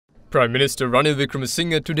Prime Minister Ranil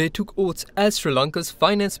Wickremesinghe today took oaths as Sri Lanka's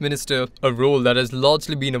finance minister, a role that has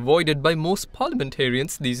largely been avoided by most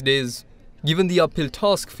parliamentarians these days. Given the uphill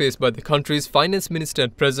task faced by the country's finance minister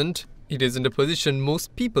at present, it isn't a position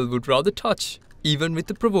most people would rather touch, even with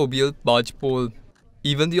the proverbial barge pole.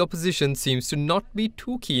 Even the opposition seems to not be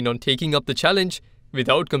too keen on taking up the challenge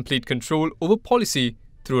without complete control over policy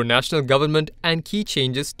through a national government and key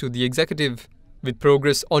changes to the executive. With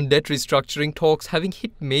progress on debt restructuring talks having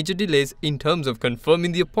hit major delays in terms of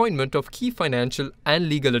confirming the appointment of key financial and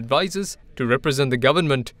legal advisors to represent the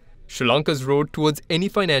government, Sri Lanka's road towards any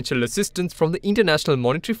financial assistance from the International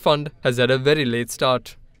Monetary Fund has had a very late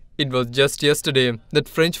start. It was just yesterday that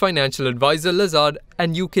French financial advisor Lazard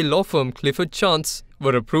and UK law firm Clifford Chance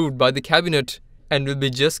were approved by the cabinet and will be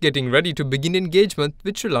just getting ready to begin engagement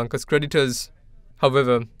with Sri Lanka's creditors.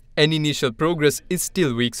 However, any initial progress is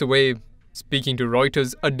still weeks away. Speaking to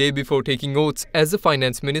Reuters a day before taking oaths as the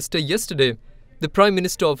finance minister yesterday, the Prime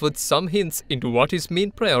Minister offered some hints into what his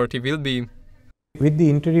main priority will be. With the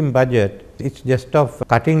interim budget, it's just of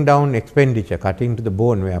cutting down expenditure, cutting to the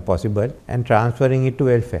bone where possible and transferring it to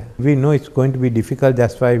welfare. We know it's going to be difficult,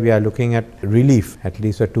 that's why we are looking at relief, at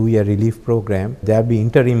least a 2-year relief program. There will be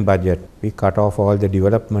interim budget. We cut off all the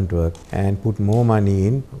development work and put more money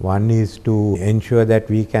in. One is to ensure that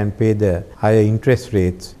we can pay the higher interest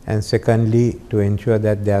rates, and secondly to ensure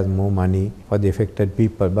that there's more money for the affected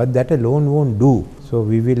people. But that alone won't do. So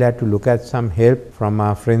we will have to look at some help from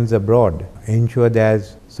our friends abroad, ensure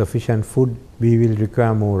there's sufficient food. We will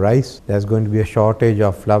require more rice. There's going to be a shortage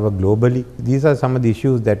of flour globally. These are some of the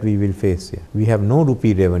issues that we will face here. We have no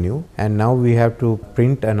rupee revenue, and now we have to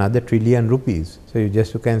print another trillion rupees. So you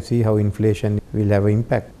can see how inflation will have an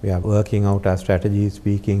impact. We are working out our strategy,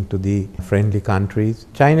 speaking to the friendly countries.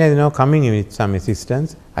 China is now coming in with some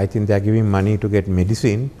assistance. I think they are giving money to get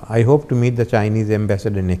medicine. I hope to meet the Chinese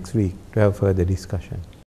ambassador next week to have further discussion.